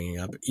leveling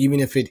up, even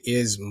if it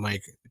is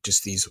like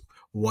just these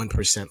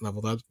 1%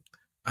 leveled up.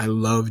 I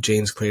love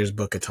James Clear's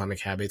book,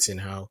 Atomic Habits,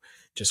 and how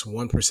just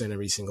 1%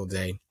 every single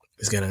day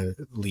is going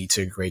to lead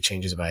to great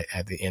changes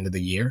at the end of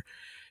the year.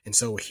 And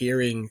so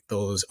hearing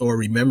those or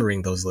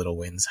remembering those little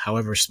wins,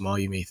 however small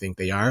you may think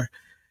they are,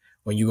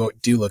 when you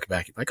do look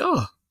back, you're like,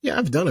 oh, yeah,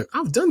 I've done it.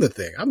 I've done the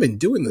thing. I've been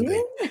doing the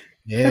thing.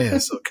 Yeah. Yeah.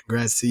 So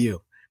congrats to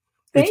you.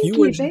 If Thank you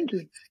were, you. Thank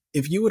you.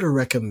 if you were to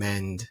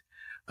recommend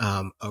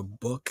a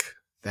book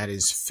that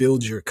has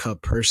filled your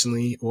cup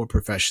personally or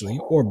professionally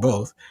or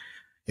both,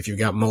 if you've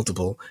got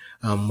multiple,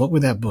 what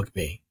would that book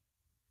be?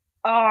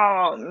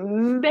 Oh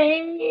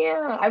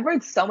man, I've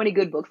read so many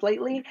good books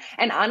lately.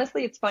 And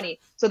honestly, it's funny.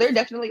 So they're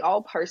definitely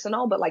all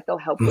personal, but like they'll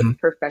help with Mm-hmm.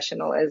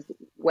 professional as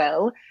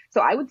well.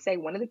 So I would say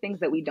one of the things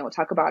that we don't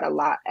talk about a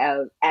lot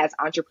as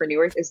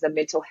entrepreneurs is the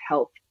mental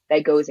health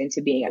that goes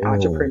into being an Oh,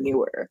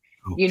 entrepreneur.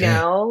 okay.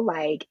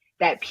 Like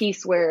that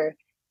piece where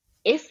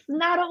it's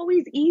not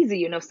always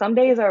easy. Some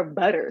days are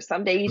butter.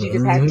 Some days you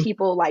just have Mm-hmm.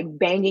 people like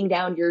banging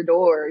down your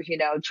doors,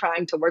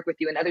 trying to work with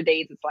you. And other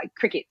days it's like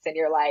crickets and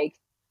you're like,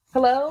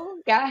 hello,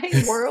 guy,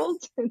 world.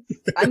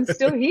 I'm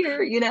still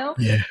here. Yeah.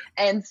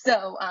 And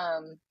so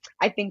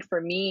I think for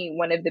me,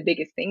 one of the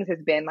biggest things has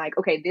been like,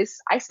 okay,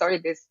 I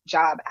started this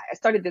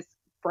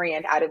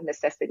brand out of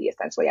necessity,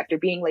 essentially, after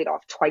being laid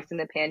off twice in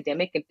the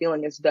pandemic and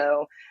feeling as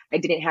though I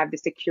didn't have the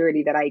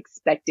security that I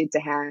expected to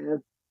have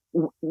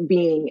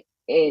being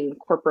in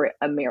corporate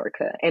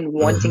America and Mm-hmm.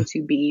 wanting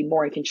to be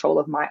more in control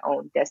of my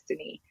own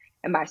destiny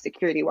and my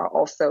security while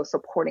also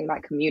supporting my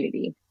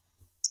community.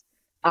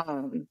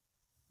 Um,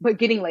 but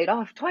getting laid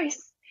off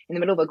twice in the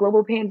middle of a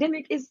global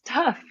pandemic is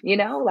tough,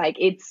 like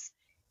it's,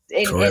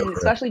 Correct. and Correct.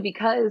 especially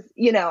because,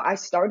 I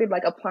started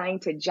like applying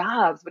to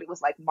jobs, but it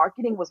was like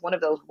marketing was one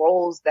of those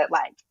roles that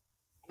like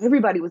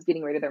everybody was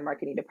getting rid of their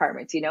marketing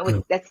departments,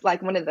 Mm. that's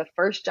like one of the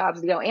first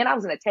jobs to go. And I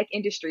was in the tech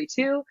industry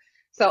too.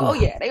 So, oh Oh,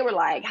 yeah, they were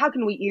like, how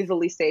can we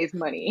easily save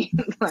money?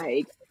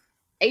 Like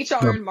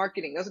HR no. and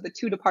marketing, those are the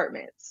two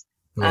departments.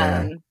 Yeah.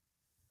 Um,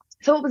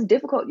 so it was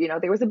difficult,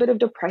 there was a bit of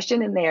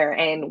depression in there.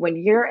 And when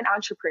you're an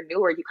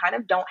entrepreneur, you kind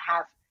of don't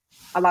have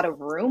a lot of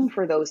room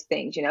for those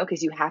things,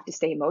 because you have to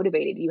stay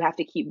motivated. You have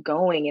to keep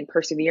going and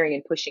persevering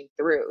and pushing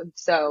through.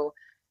 So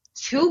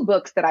two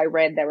books that I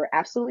read that were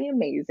absolutely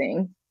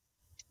amazing.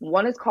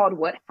 One is called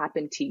What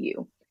Happened to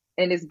You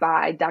and is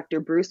by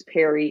Dr. Bruce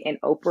Perry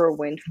and Oprah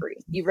Winfrey.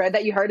 You read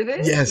that? You heard of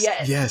it? Yes.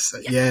 Yes. Yes.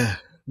 Yes. Yeah.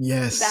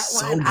 Yes.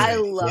 That one, So I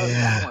good. love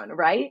that Yeah. one,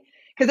 right?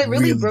 Because it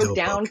really Really broke dope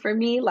book. down for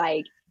me.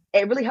 Like,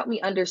 it really helped me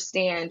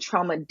understand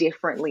trauma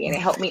differently. And it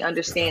helped me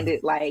understand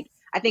it. Like,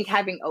 I think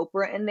having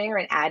Oprah in there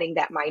and adding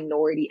that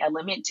minority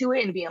element to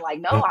it and being like,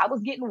 no, Yep. I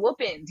was getting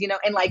whoopings,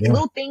 and like Yeah.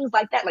 little things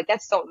like that. Like,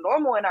 that's so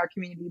normal in our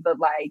community. But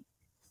like,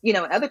 in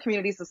other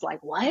communities, it's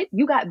like, what?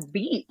 You got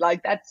beat.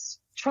 Like, that's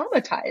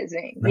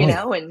traumatizing,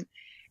 Right.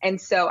 And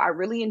so I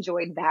really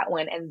enjoyed that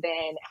one. And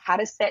then How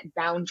to Set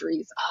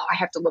Boundaries. Oh, I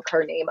have to look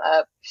her name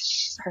up.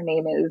 Her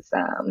name is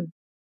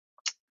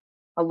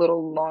a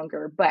little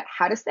longer, but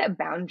How to Set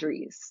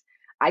Boundaries,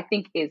 I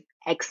think is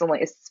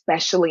excellent,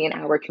 especially in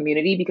our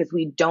community because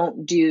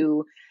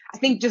I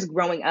think just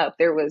growing up,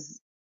 there was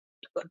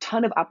a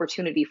ton of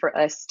opportunity for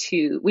us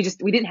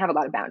we didn't have a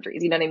lot of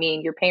boundaries. You know what I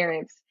mean? Your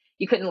parents,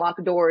 you couldn't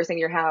lock doors in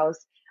your house.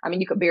 I mean,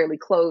 you could barely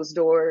close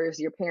doors.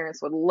 Your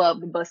parents would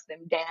love to bust them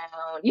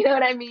down. You know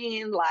what I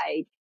mean?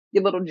 Like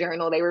your little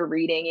journal, they were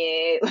reading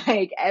it,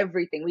 like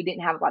everything. We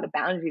didn't have a lot of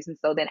boundaries. And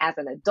so then as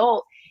an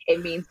adult,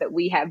 it means that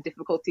we have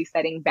difficulty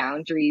setting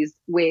boundaries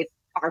with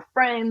our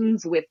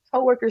friends, with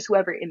coworkers,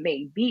 whoever it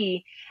may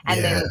be.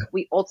 And Yeah. then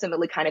we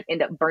ultimately kind of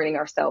end up burning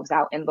ourselves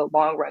out in the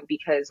long run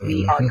because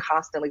we are Hmm.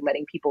 constantly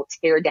letting people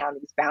tear down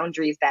these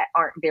boundaries that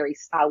aren't very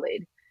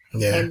solid.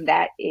 Yeah. And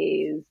that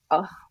is,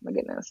 oh my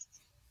goodness,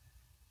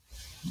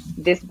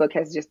 this book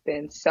has just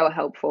been so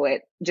helpful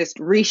at just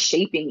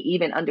reshaping,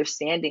 even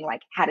understanding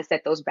like how to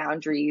set those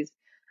boundaries.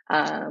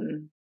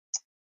 And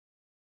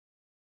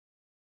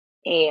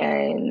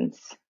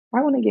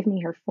I want to give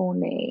me her full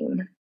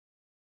name.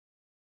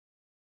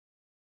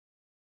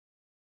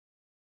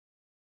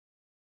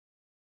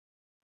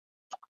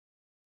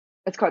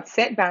 It's called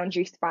Set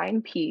Boundaries,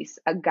 Find Peace,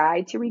 A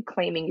Guide to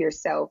Reclaiming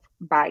Yourself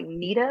by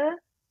Nidra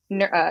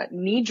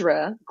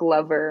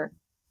Glover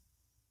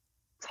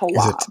Is it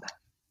Tawwab.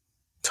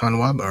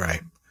 Tanwab? All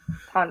right.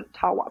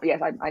 Tawwab.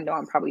 Yes, I know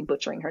I'm probably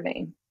butchering her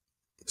name.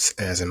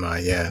 As am I,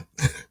 yeah.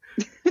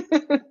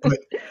 But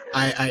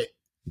I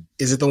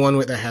is it the one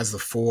that has the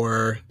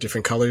 4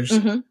 different colors?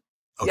 Mm-hmm.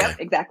 Okay. Yep,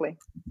 exactly.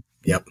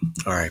 Yep.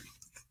 All right.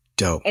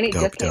 Dope. And it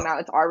Dope. just came out.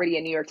 It's already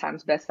a New York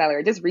Times bestseller.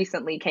 It just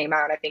recently came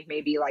out, I think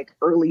maybe like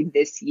early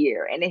this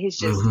year. And it has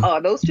just, Mm-hmm.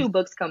 oh, those 2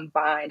 books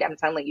combined, I'm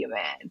telling you,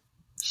 man,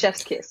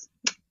 chef's kiss.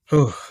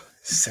 Oh,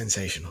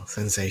 sensational.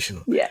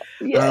 Sensational. Yes,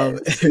 yes.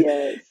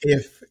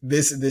 If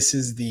this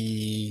is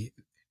the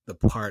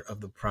part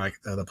of the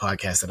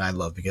podcast that I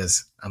love,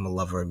 because I'm a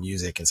lover of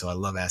music, and so I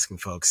love asking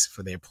folks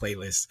for their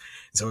playlists.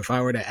 And so if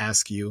I were to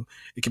ask you,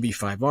 it could be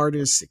 5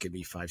 artists, it could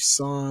be 5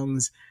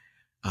 songs,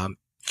 it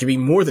could be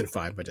more than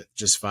 5, but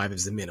just 5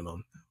 is the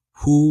minimum.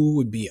 Who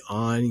would be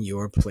on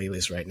your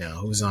playlist right now?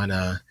 Who's on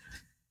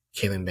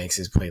Kaelyn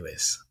Banks's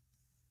playlist?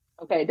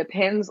 Okay,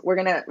 depends.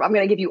 I'm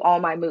gonna give you all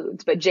my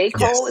moods, but J.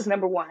 Cole is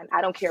number 1.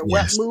 I don't care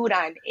what mood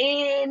I'm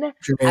in.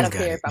 I don't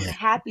care if I'm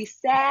happy,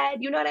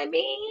 sad. You know what I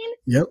mean?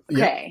 Yep.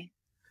 Okay.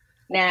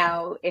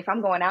 Now, if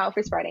I'm going out, if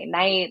it's Friday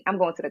night, I'm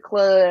going to the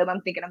club.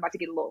 I'm thinking I'm about to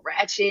get a little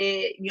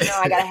ratchet. You know,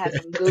 I gotta have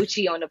some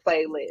Gucci on the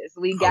playlist.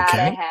 We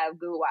gotta have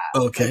Goo-Wop.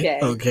 Okay.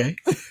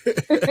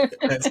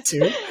 That's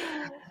 2.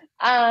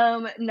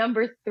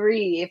 Number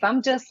 3, if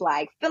I'm just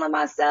like feeling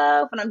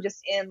myself and I'm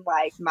just in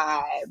like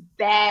my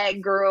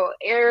bad girl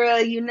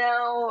era, you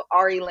know,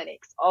 Ari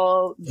Lennox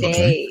all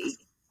day,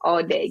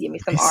 all day. Give me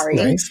some Ari.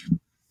 Nice.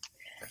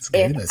 That's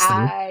good. If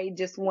I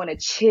just want to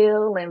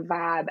chill and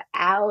vibe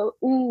out,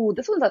 ooh,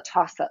 this one's a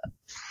toss up.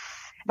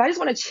 If I just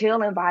want to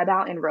chill and vibe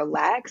out and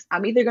relax,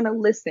 I'm either gonna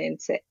listen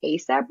to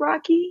ASAP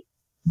Rocky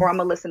or I'm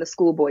gonna listen to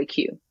Schoolboy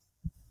Q.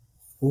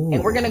 Ooh.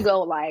 And we're going to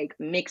go like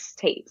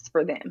mixtapes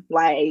for them.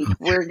 Like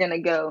we're going to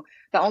go,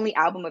 the only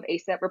album of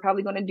ASAP we're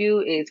probably going to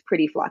do is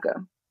Pretty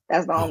Flocka.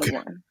 That's the only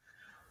one.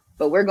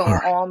 But we're going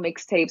all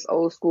mixtapes,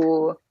 old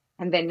school.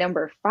 And then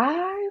number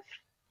 5.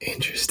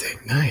 Interesting.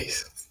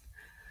 Nice.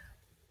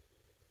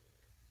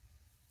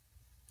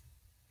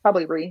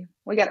 Probably Riri.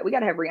 We got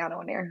to have Rihanna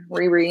on there.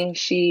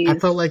 Riri, I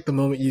felt like the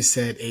moment you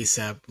said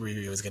ASAP,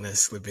 Riri was going to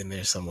slip in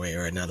there some way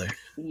or another.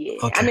 Yeah.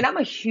 Okay. I mean, I'm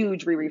a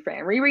huge Riri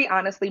fan. Riri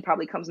honestly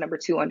probably comes number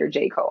 2 under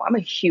J. Cole. I'm a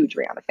huge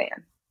Rihanna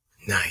fan.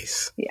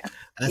 Nice. Yeah.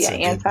 That's a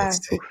good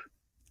mixtape.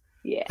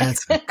 Yeah.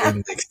 That's a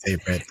good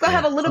mixtape right It's going to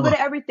have a little bit of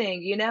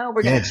everything, you know?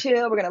 We're going to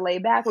chill. We're going to lay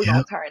back. We're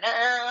going to turn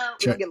up.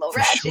 We're going to get a little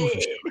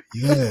ratchet.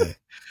 Yeah.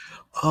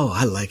 Oh,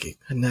 I like it.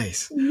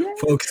 Nice. Yeah.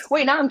 Folks.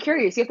 Wait, now I'm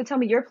curious. You have to tell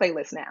me your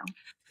playlist now.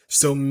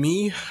 So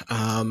me,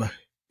 and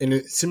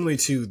similarly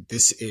to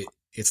this,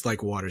 it's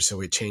like water, so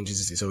it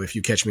changes. So if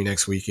you catch me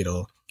next week,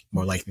 it'll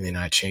more likely than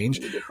not change.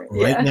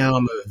 Right now,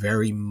 I'm a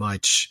very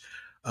much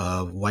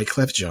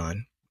Wyclef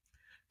Jean,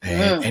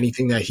 and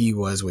anything that he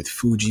was with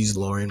Fugees,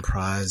 Lauren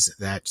Praz,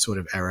 that sort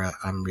of era,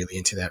 I'm really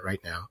into that right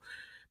now.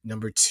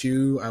 Number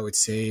 2, I would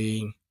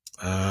say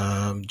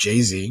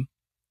Jay-Z.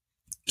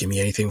 Give me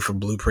anything from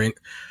Blueprint.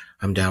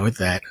 I'm down with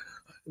that.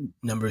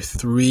 Number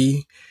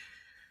 3,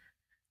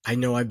 I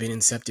know I've been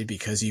incepted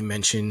because you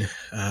mentioned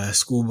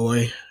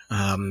Schoolboy,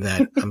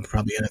 that I'm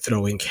probably going to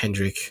throw in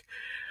Kendrick.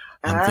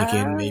 I'm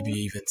thinking maybe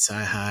even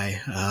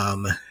Sci-Hi.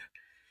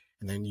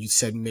 And then you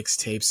said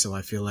mixtapes, so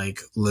I feel like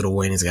Lil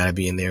Wayne has got to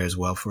be in there as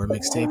well for a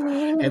mixtape.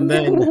 And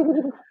then...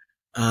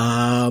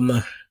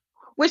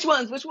 Which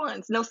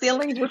ones? No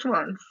ceilings? Which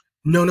ones?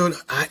 No.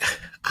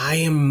 I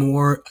am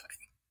more...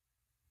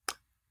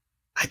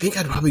 I think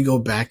I'd probably go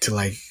back to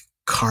like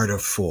Carter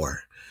 4.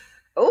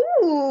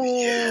 Ooh.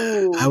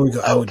 Yeah, I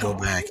would go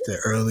back to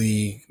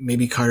early,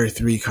 maybe Carter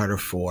 3, Carter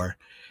 4.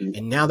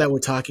 And now that we're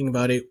talking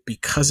about it,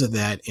 because of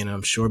that, and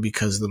I'm sure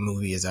because the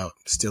movie is out,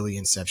 still the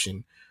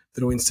Inception,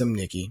 throw in some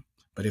Nicki.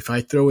 But if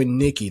I throw in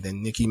Nicki,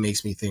 then Nicki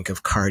makes me think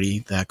of Cardi.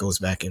 That goes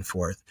back and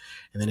forth.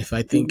 And then if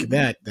I think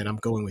that, then I'm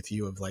going with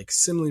you of like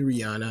similarly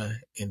Rihanna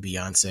and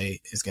Beyonce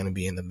is going to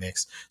be in the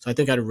mix. So I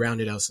think I'd round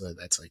it out so that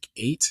that's like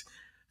 8.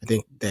 I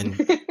think then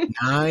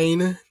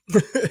 9.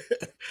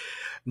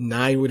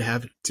 9 would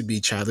have to be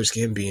Childish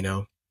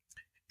Gambino.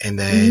 And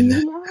then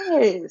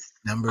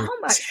number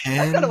 10.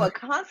 Let's go to a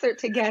concert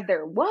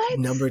together. What?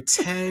 Number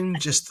 10,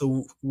 just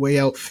the way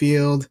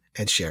outfield,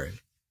 Ed Sheeran.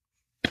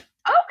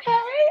 Okay.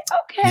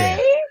 Yeah.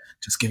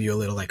 Just give you a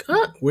little like,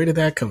 where did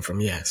that come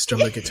from? Yeah, strum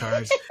the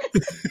guitars.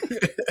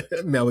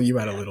 Mellow you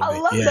out a little I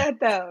bit. love Yeah. that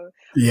though.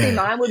 See, Yeah.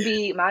 mine would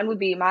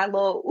be my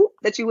little oop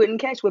that you wouldn't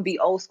catch would be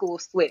old school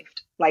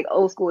Swift, like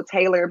old school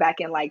Taylor back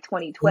in like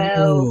 2012,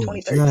 Oh,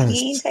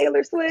 2013 yes.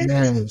 Taylor Swift.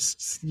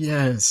 Yes.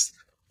 Yes.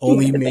 She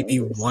Only had the maybe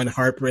bangers. one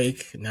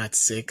heartbreak, not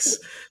six.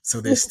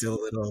 So there's still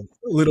a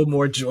little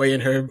more joy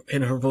in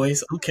her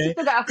voice. She Okay.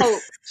 still got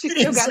hope. She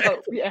still got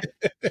hope. Exactly. Yeah,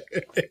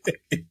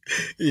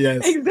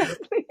 Yes.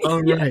 exactly.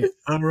 All Yes, right.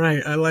 All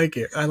right. I like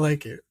it. I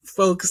like it.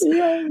 Folks,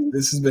 yes.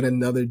 this has been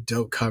another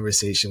dope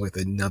conversation with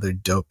another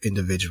dope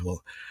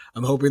individual.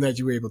 I'm hoping that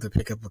you were able to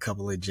pick up a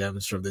couple of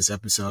gems from this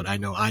episode. I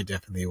know I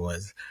definitely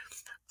was.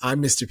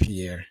 I'm Mr.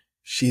 Pierre.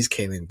 She's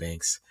Kaelyn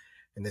Banks.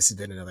 And this has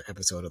been another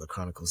episode of the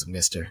Chronicles of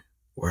Mr.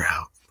 We're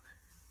out.